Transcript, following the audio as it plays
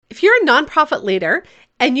If you're a nonprofit leader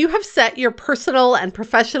and you have set your personal and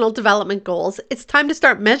professional development goals, it's time to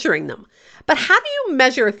start measuring them. But how do you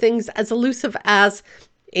measure things as elusive as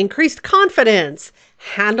increased confidence,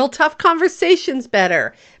 handle tough conversations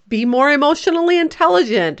better, be more emotionally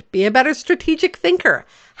intelligent, be a better strategic thinker?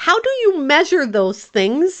 How do you measure those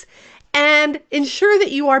things and ensure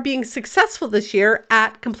that you are being successful this year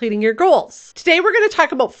at completing your goals? Today, we're going to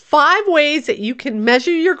talk about 5 ways that you can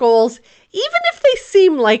measure your goals, even if they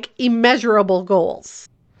seem like immeasurable goals.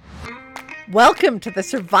 Welcome to the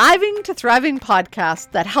Surviving to Thriving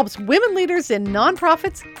podcast that helps women leaders in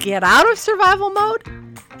nonprofits get out of survival mode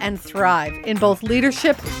and thrive in both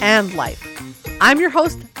leadership and life. I'm your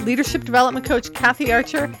host, leadership development coach Kathy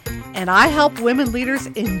Archer, and I help women leaders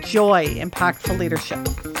enjoy impactful leadership.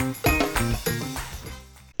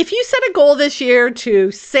 If you set a goal this year to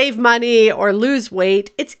save money or lose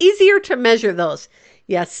weight, it's easier to measure those.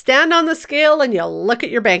 You stand on the scale and you look at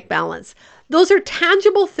your bank balance. Those are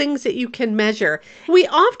tangible things that you can measure. We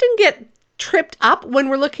often get tripped up when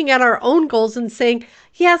we're looking at our own goals and saying,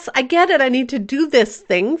 yes, I get it. I need to do this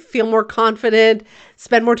thing, feel more confident,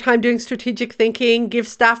 spend more time doing strategic thinking, give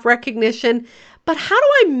staff recognition. But how do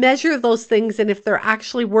I measure those things and if they're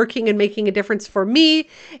actually working and making a difference for me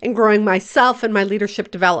and growing myself and my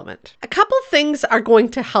leadership development? A couple things are going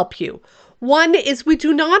to help you. One is we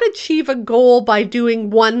do not achieve a goal by doing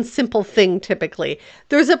one simple thing typically.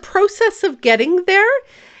 There's a process of getting there,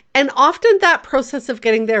 and often that process of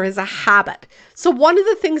getting there is a habit. So one of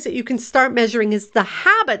the things that you can start measuring is the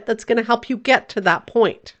habit that's going to help you get to that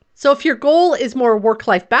point. So if your goal is more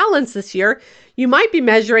work-life balance this year, you might be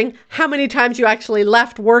measuring how many times you actually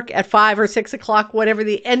left work at 5 or 6 o'clock, whatever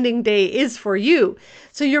the ending day is for you.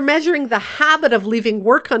 So you're measuring the habit of leaving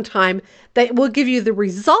work on time that will give you the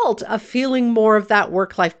result of feeling more of that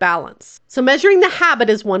work-life balance. So measuring the habit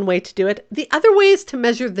is one way to do it. The other way is to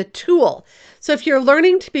measure the tool. So if you're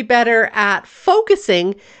learning to be better at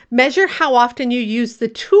focusing, measure how often you use the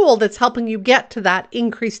tool that's helping you get to that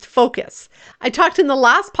increased focus. I talked in the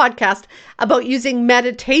last podcast about using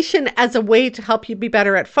meditation as a way to help you be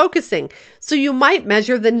better at focusing. So you might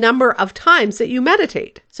measure the number of times that you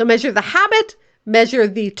meditate. So measure the habit, measure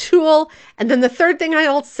the tool, and then the third thing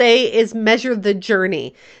I'll say is measure the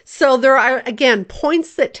journey. So there are, again,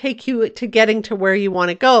 points that take you to getting to where you want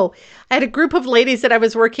to go. I had a group of ladies that I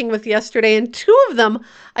was working with yesterday, and 2 of them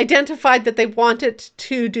identified that they wanted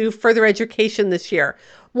to do further education this year.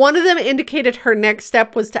 One of them indicated her next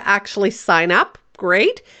step was to actually sign up.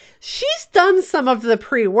 Great. She's done some of the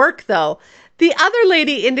pre-work though. The other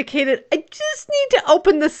lady indicated, I just need to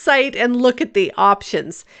open the site and look at the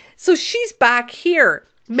options. So she's back here.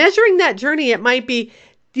 Measuring that journey, it might be,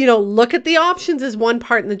 look at the options is one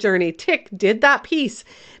part in the journey. Tick, did that piece.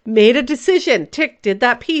 Made a decision. Tick, did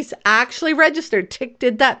that piece. Actually registered. Tick,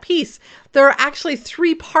 did that piece. There are actually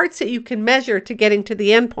 3 parts that you can measure to getting to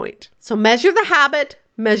the end point. So measure the habit,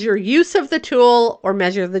 measure use of the tool, or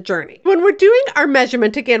measure the journey. When we're doing our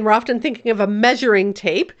measurement, again, we're often thinking of a measuring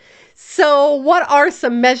tape. So what are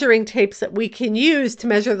some measuring tapes that we can use to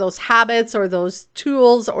measure those habits or those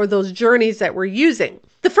tools or those journeys that we're using?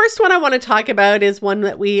 The first one I want to talk about is one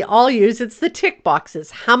that we all use. It's the tick boxes.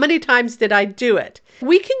 How many times did I do it?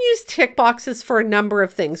 We can use tick boxes for a number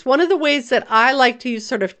of things. One of the ways that I like to use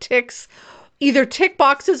sort of ticks, either tick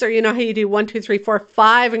boxes or how you do 1, 2, 3, 4,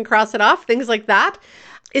 5 and cross it off, things like that,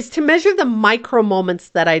 is to measure the micro moments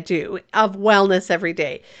that I do of wellness every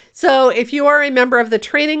day. So if you are a member of the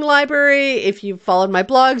training library, if you've followed my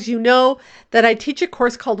blogs, you know that I teach a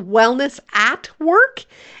course called Wellness at Work.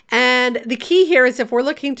 And the key here is if we're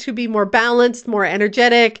looking to be more balanced, more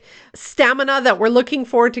energetic, stamina that we're looking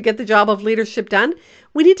for to get the job of leadership done,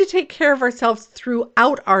 we need to take care of ourselves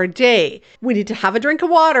throughout our day. We need to have a drink of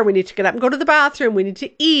water. We need to get up and go to the bathroom. We need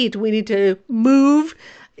to eat. We need to move.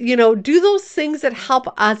 Do those things that help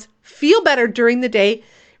us feel better during the day,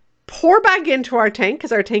 pour back into our tank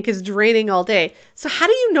because our tank is draining all day. So how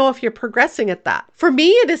do you know if you're progressing at that? For me,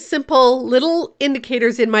 it is simple little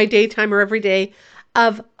indicators in my daytime or every day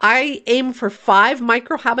of I aim for 5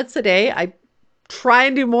 micro habits a day. I try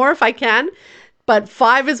and do more if I can, but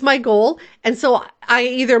 5 is my goal. And so I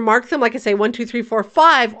either mark them, like I say, 1, 2, 3, 4,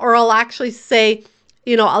 5, or I'll actually say,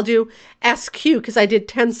 I'll do SQ because I did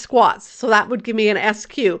 10 squats. So that would give me an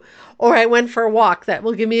SQ. or I went for a walk, that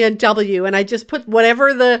will give me a W. And I just put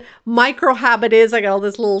whatever the micro habit is. I got all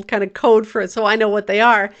this little kind of code for it so I know what they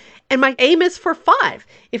are. And my aim is for 5.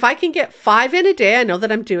 If I can get 5 in a day, I know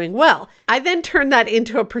that I'm doing well. I then turn that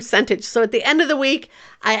into a percentage. So at the end of the week,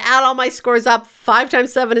 I add all my scores up. 5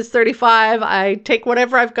 times 7 is 35. I take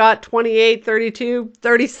whatever I've got, 28, 32,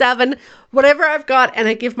 37, whatever I've got, and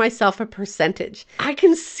I give myself a percentage. I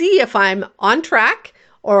can see if I'm on track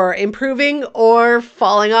or improving or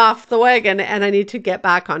falling off the wagon and I need to get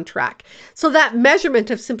back on track. So that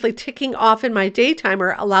measurement of simply ticking off in my day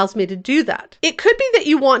timer allows me to do that. It could be that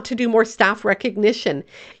you want to do more staff recognition.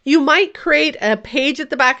 You might create a page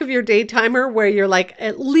at the back of your day timer where you're like,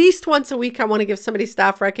 at least once a week, I want to give somebody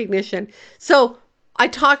staff recognition. So I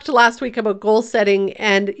talked last week about goal setting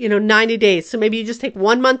and, 90 days. So maybe you just take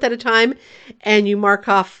 1 month at a time and you mark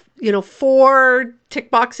off 4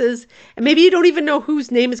 tick boxes, and maybe you don't even know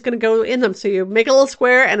whose name is going to go in them. So you make a little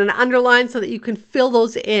square and an underline so that you can fill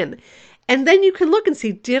those in. And then you can look and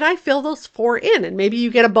see, did I fill those 4 in? And maybe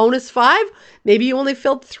you get a bonus 5. Maybe you only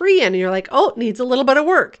filled 3 in and you're like, oh, it needs a little bit of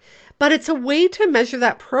work. But it's a way to measure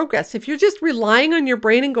that progress. If you're just relying on your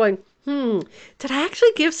brain and going, did I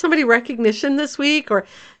actually give somebody recognition this week? Or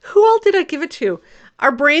who else did I give it to?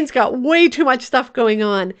 Our brain's got way too much stuff going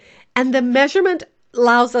on. And the measurement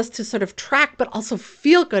allows us to sort of track, but also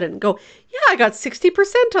feel good and go, yeah, I got 60%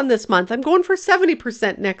 on this month. I'm going for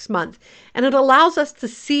 70% next month. And it allows us to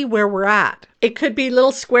see where we're at. It could be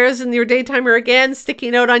little squares in your day timer again, sticky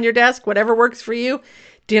note on your desk, whatever works for you.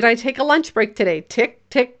 Did I take a lunch break today? Tick,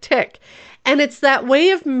 tick, tick. And it's that way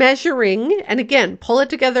of measuring, and again, pull it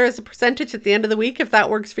together as a percentage at the end of the week if that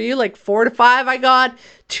works for you, like 4 to 5 I got,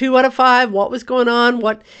 2 out of 5, what was going on,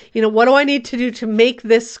 what do I need to do to make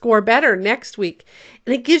this score better next week?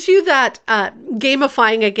 And it gives you that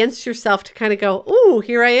gamifying against yourself to kind of go, ooh,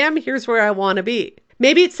 here I am, here's where I want to be.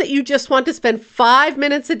 Maybe it's that you just want to spend 5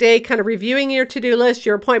 minutes a day kind of reviewing your to-do list,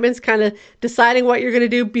 your appointments, kind of deciding what you're going to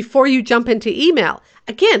do before you jump into email.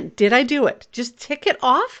 Again, did I do it? Just tick it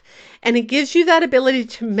off. And it gives you that ability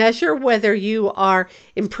to measure whether you are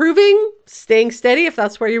improving, staying steady if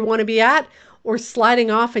that's where you want to be at, or sliding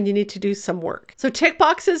off and you need to do some work. So tick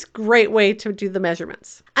boxes, great way to do the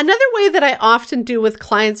measurements. Another way that I often do with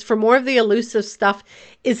clients for more of the elusive stuff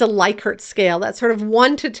is a Likert scale. That's sort of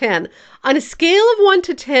 1 to 10. On a scale of 1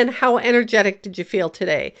 to 10, how energetic did you feel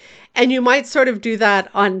today? And you might sort of do that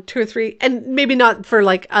on 2 or 3, and maybe not for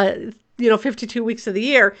like 52 weeks of the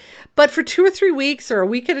year, but for 2 or 3 weeks or a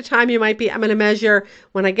week at a time, you might be, I'm going to measure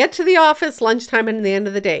when I get to the office, lunchtime, and the end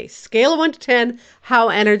of the day. Scale of 1 to 10, how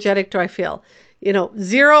energetic do I feel?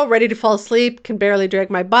 0, ready to fall asleep, can barely drag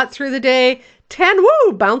my butt through the day. 10,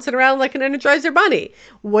 woo, bouncing around like an Energizer bunny.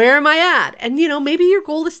 Where am I at? And maybe your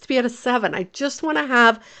goal is to be at a 7. I just want to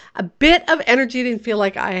have a bit of energy and feel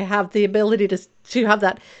like I have the ability to have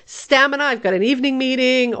that stamina. I've got an evening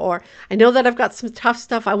meeting, or I know that I've got some tough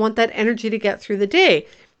stuff. I want that energy to get through the day.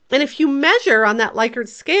 And if you measure on that Likert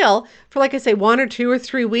scale for, like I say, 1 or 2 or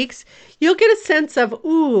 3 weeks, you'll get a sense of,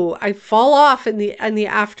 ooh, I fall off in the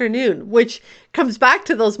afternoon, which comes back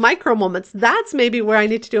to those micro moments. That's maybe where I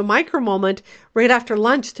need to do a micro moment right after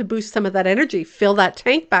lunch to boost some of that energy, fill that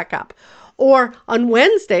tank back up. Or on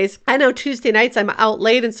Wednesdays, I know Tuesday nights I'm out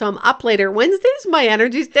late and so I'm up later. Wednesdays, my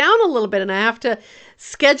energy's down a little bit and I have to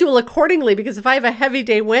schedule accordingly, because if I have a heavy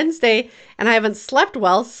day Wednesday and I haven't slept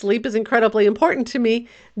well, sleep is incredibly important to me,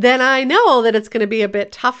 then I know that it's going to be a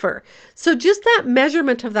bit tougher. So just that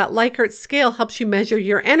measurement of that Likert scale helps you measure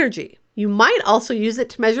your energy. You might also use it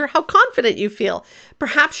to measure how confident you feel.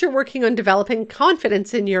 Perhaps you're working on developing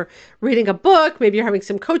confidence and you're reading a book. Maybe you're having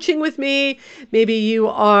some coaching with me. Maybe you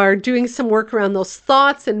are doing some work around those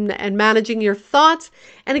thoughts and managing your thoughts.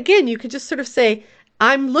 And again, you could just sort of say,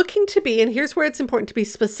 I'm looking to be, and here's where it's important to be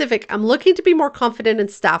specific, I'm looking to be more confident in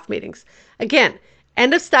staff meetings. Again,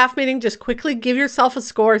 end of staff meeting, just quickly give yourself a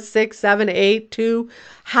score, 6, 7, 8, 2.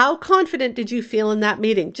 How confident did you feel in that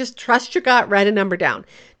meeting? Just trust your gut, write a number down.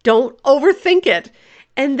 Don't overthink it.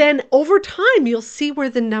 And then over time, you'll see where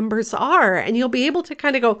the numbers are and you'll be able to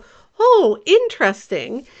kind of go, oh,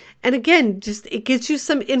 interesting. And again, just it gives you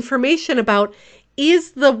some information about,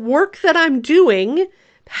 is the work that I'm doing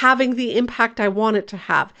having the impact I want it to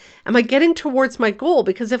have? Am I getting towards my goal?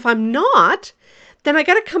 Because if I'm not, then I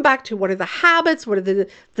got to come back to what are the habits, what are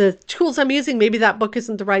the tools I'm using. Maybe that book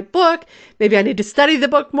isn't the right book. Maybe I need to study the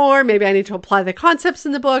book more. Maybe I need to apply the concepts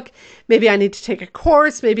in the book. Maybe I need to take a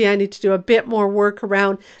course. Maybe I need to do a bit more work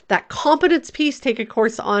around that competence piece, take a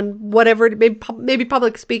course on whatever, maybe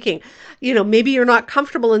public speaking. Maybe you're not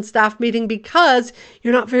comfortable in staff meeting because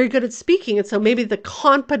you're not very good at speaking. And so maybe the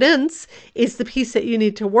competence is the piece that you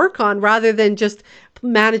need to work on rather than just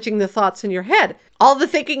managing the thoughts in your head. All the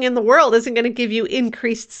thinking in the world isn't going to give you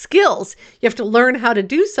increased skills. You have to learn how to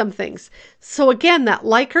do some things. So again, that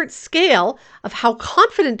Likert scale of how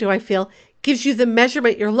confident do I feel gives you the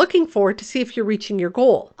measurement you're looking for to see if you're reaching your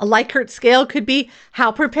goal. A Likert scale could be,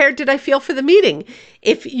 how prepared did I feel for the meeting?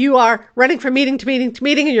 If you are running from meeting to meeting to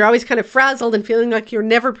meeting and you're always kind of frazzled and feeling like you're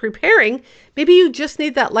never preparing, maybe you just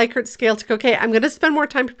need that Likert scale to go, okay, I'm going to spend more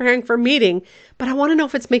time preparing for a meeting, but I want to know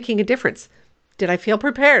if it's making a difference. Did I feel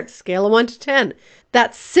prepared? Scale of 1 to 10.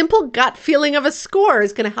 That simple gut feeling of a score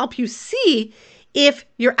is going to help you see if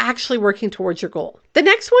you're actually working towards your goal. The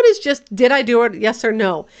next one is just, did I do it? Yes or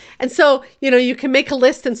no? And so, you can make a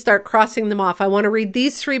list and start crossing them off. I want to read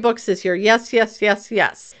these 3 books this year. Yes, yes, yes,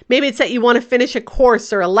 yes. Maybe it's that you want to finish a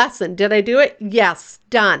course or a lesson. Did I do it? Yes,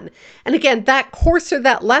 done. And again, that course or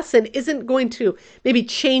that lesson isn't going to maybe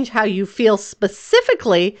change how you feel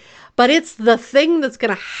specifically, but it's the thing that's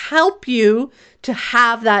going to help you to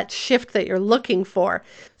have that shift that you're looking for.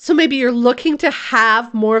 So maybe you're looking to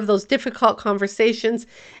have more of those difficult conversations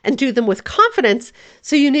and do them with confidence.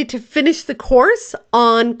 So you need to finish the course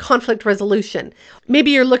on conflict resolution. Maybe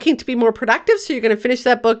you're looking to be more productive. So you're going to finish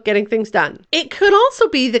that book, Getting Things Done. It could also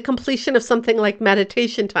be the completion of something like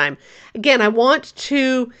meditation time. Again, I want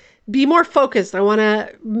to be more focused. I want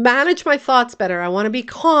to manage my thoughts better. I want to be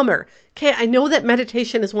calmer. Okay, I know that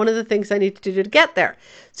meditation is one of the things I need to do to get there.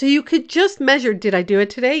 So you could just measure, did I do it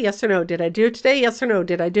today? Yes or no? Did I do it today? Yes or no?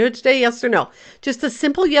 Did I do it today? Yes or no? Just a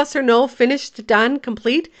simple yes or no, finished, done,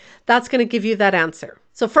 complete. That's going to give you that answer.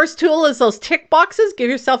 So first tool is those tick boxes. Give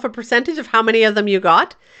yourself a percentage of how many of them you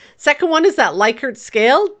got. Second one is that Likert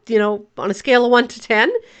scale, on a scale of 1 to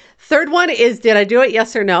 10. Third one is, did I do it?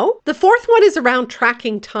 Yes or no? The fourth one is around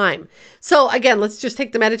tracking time. So again, let's just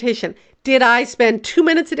take the meditation. Did I spend 2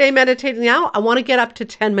 minutes a day meditating now? I want to get up to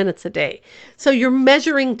 10 minutes a day. So you're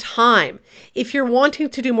measuring time. If you're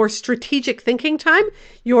wanting to do more strategic thinking time,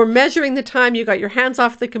 you're measuring the time you got your hands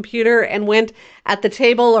off the computer and went at the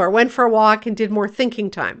table or went for a walk and did more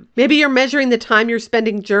thinking time. Maybe you're measuring the time you're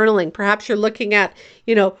spending journaling. Perhaps you're looking at,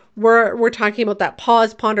 we're talking about that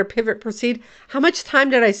pause, ponder, pivot, proceed. How much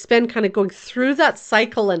time did I spend kind of going through that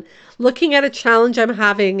cycle and looking at a challenge I'm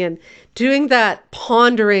having and doing that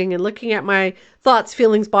pondering and looking at my thoughts,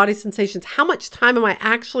 feelings, body sensations? How much time am I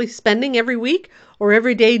actually spending every week or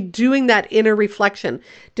every day doing that inner reflection?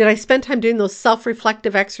 Did I spend time doing those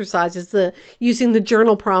self-reflective exercises, using the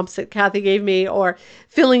journal prompts that Kathy gave me, or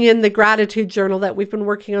filling in the gratitude journal that we've been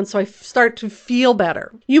working on so I start to feel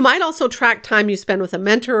better? You might also track time you spend with a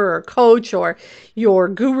mentor or a coach or your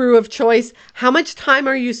guru of choice. How much time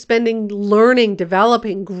are you spending learning,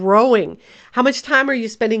 developing, growing? How much time are you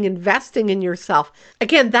spending investing in yourself?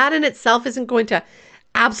 Again, that in itself isn't going to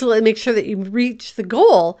absolutely make sure that you reach the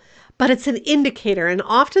goal, but it's an indicator. And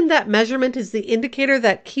often that measurement is the indicator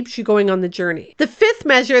that keeps you going on the journey. The fifth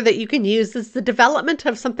measure that you can use is the development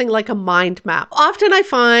of something like a mind map. Often I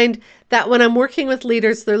find that when I'm working with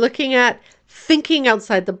leaders, they're looking at thinking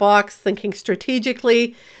outside the box, thinking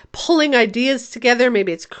strategically, pulling ideas together.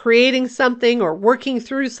 Maybe it's creating something or working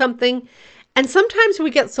through something. And sometimes we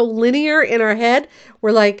get so linear in our head,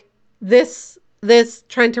 we're like this,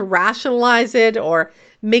 trying to rationalize it or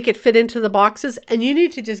make it fit into the boxes. And you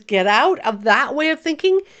need to just get out of that way of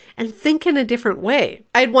thinking and think in a different way.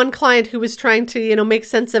 I had one client who was trying to, make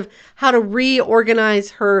sense of how to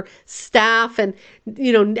reorganize her staff and,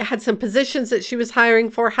 had some positions that she was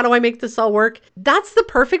hiring for. How do I make this all work? That's the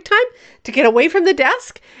perfect time to get away from the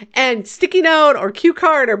desk and sticky note or cue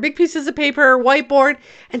card or big pieces of paper or whiteboard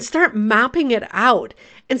and start mapping it out.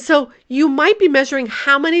 And so you might be measuring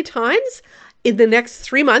how many times in the next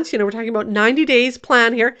 3 months, we're talking about 90 days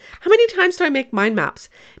plan here. How many times do I make mind maps?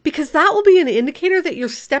 Because that will be an indicator that you're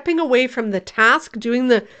stepping away from the task, doing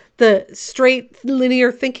the straight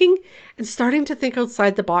linear thinking and starting to think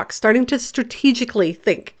outside the box, starting to strategically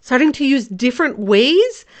think, starting to use different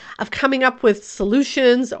ways of coming up with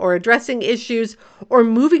solutions or addressing issues or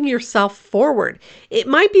moving yourself forward. It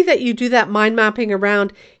might be that you do that mind mapping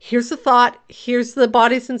around, here's the thought, here's the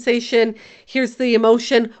body sensation, here's the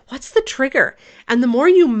emotion, what's the trigger? And the more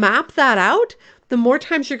you map that out, the more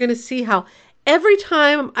times you're going to see how every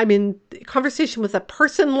time I'm in conversation with a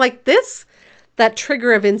person like this, that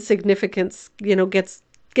trigger of insignificance,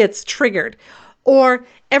 gets triggered. Or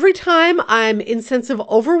every time I'm in sense of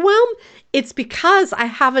overwhelm, it's because I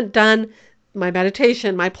haven't done my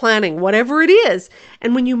meditation, my planning, whatever it is.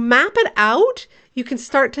 And when you map it out, you can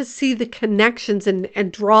start to see the connections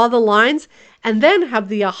and draw the lines and then have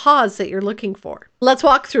the ahas that you're looking for. Let's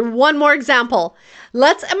walk through one more example.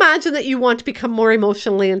 Let's imagine that you want to become more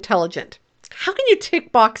emotionally intelligent. how can you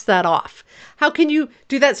tick box that off? How can you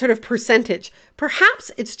do that sort of percentage?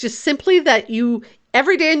 Perhaps it's just simply that you,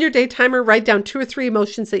 every day in your day timer, write down 2 or 3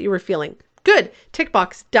 emotions that you were feeling. Good. Tick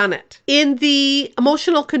box. Done it. In the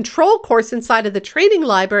emotional control course inside of the training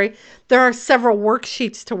library, there are several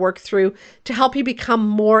worksheets to work through to help you become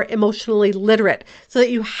more emotionally literate so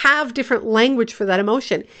that you have different language for that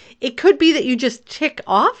emotion. It could be that you just tick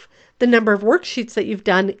off the number of worksheets that you've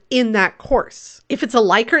done in that course. If it's a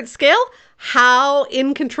Likert scale, how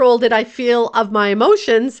in control did I feel of my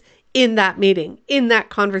emotions in that meeting, in that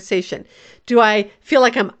conversation? Do I feel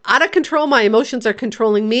like I'm out of control? My emotions are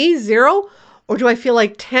controlling me, 0? Or do I feel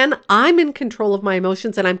like 10? I'm in control of my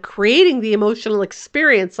emotions and I'm creating the emotional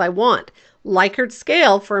experience I want. Likert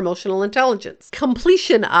scale for emotional intelligence.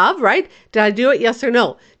 Completion of, right? Did I do it? Yes or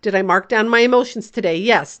no? Did I mark down my emotions today?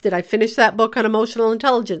 Yes. Did I finish that book on emotional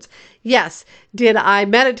intelligence? Yes. Did I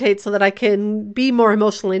meditate so that I can be more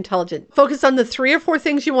emotionally intelligent? Focus on the 3 or 4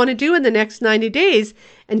 things you want to do in the next 90 days.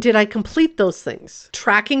 And did I complete those things?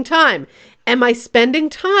 Tracking time. Am I spending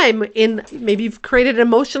time in, maybe you've created an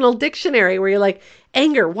emotional dictionary where you're like,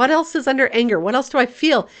 anger, what else is under anger? What else do I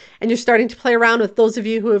feel? And you're starting to play around with. Those of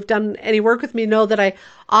you who have done any work with me know that I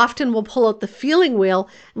often will pull out the feeling wheel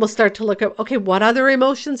and we'll start to look at, okay, what other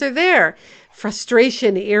emotions are there?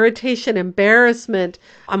 Frustration, irritation, embarrassment,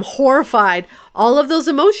 I'm horrified. All of those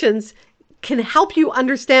emotions can help you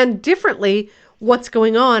understand differently what's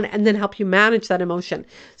going on and then help you manage that emotion.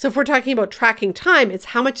 So if we're talking about tracking time, it's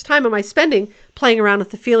how much time am I spending playing around with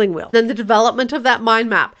the feeling wheel? Then the development of that mind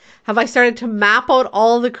map. Have I started to map out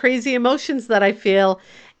all the crazy emotions that I feel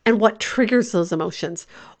and what triggers those emotions,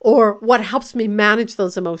 or what helps me manage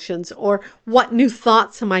those emotions, or what new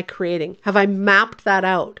thoughts am I creating? Have I mapped that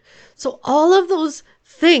out? So all of those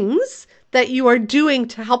things that you are doing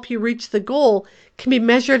to help you reach the goal can be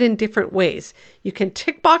measured in different ways. You can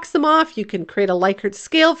tick box them off. You can create a Likert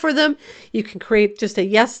scale for them. You can create just a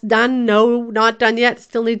yes, done, no, not done yet,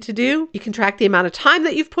 still need to do. You can track the amount of time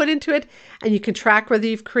that you've put into it, and you can track whether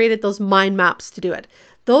you've created those mind maps to do it.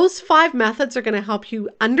 Those 5 methods are going to help you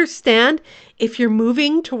understand if you're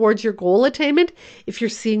moving towards your goal attainment, if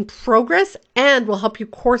you're seeing progress, and will help you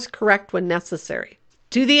course correct when necessary.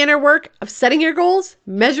 Do the inner work of setting your goals,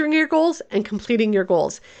 measuring your goals, and completing your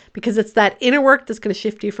goals, because it's that inner work that's going to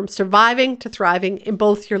shift you from surviving to thriving in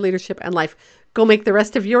both your leadership and life. Go make the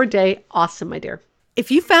rest of your day awesome, my dear.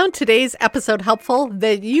 If you found today's episode helpful,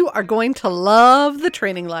 then you are going to love the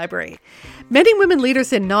training library. Many women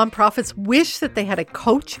leaders in nonprofits wish that they had a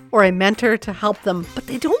coach or a mentor to help them, but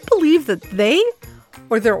they don't believe that they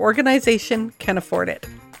or their organization can afford it.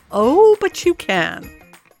 Oh, but you can.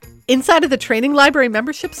 Inside of the Training Library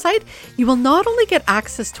membership site, you will not only get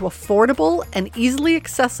access to affordable and easily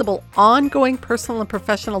accessible ongoing personal and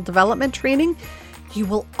professional development training, you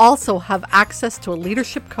will also have access to a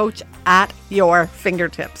leadership coach at your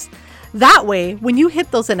fingertips. That way, when you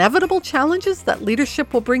hit those inevitable challenges that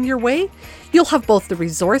leadership will bring your way, you'll have both the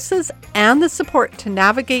resources and the support to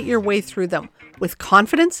navigate your way through them with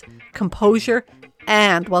confidence, composure,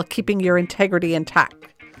 and while keeping your integrity intact.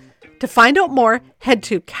 To find out more, head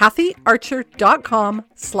to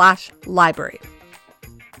kathyarcher.com/library.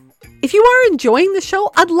 If you are enjoying the show,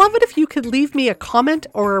 I'd love it if you could leave me a comment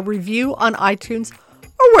or a review on iTunes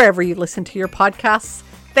or wherever you listen to your podcasts.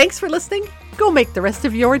 Thanks for listening. Go make the rest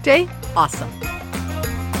of your day awesome.